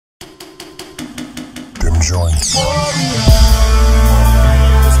joints.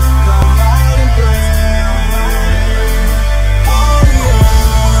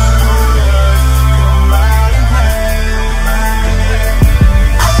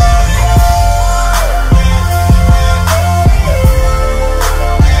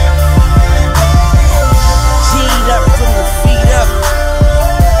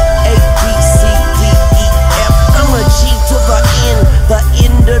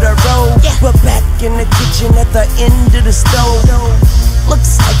 We're back in the kitchen at the end of the stove.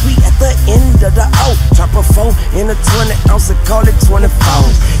 Looks like we at the end of the O. Drop a 4 in a 20 ounce and call it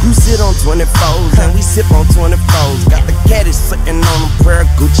 24s. You sit on 24s and we sip on 24s. Got the caddies sitting on a pair of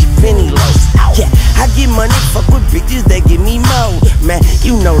Gucci penny lows. Yeah, I get money, fuck with bitches, they give me more. Man,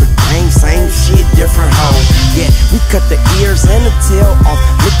 you know the game, same shit, different hoes. Yeah, we cut the ears and the tail off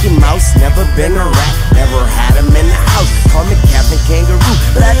Mickey Mouse. Never been a rat, never had him in the house. Call me Captain Kangaroo,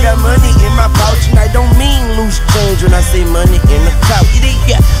 but I got money in my pouch. And I don't mean loose change when I say money in the couch.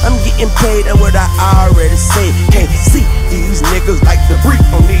 Yeah, I'm getting paid at what I already said. Can't see these niggas like the brief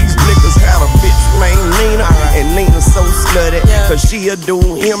on these niggas. Had a bitch named Nina, and Nina so slutty, cause she'll do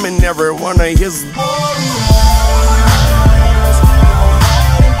him and every one of his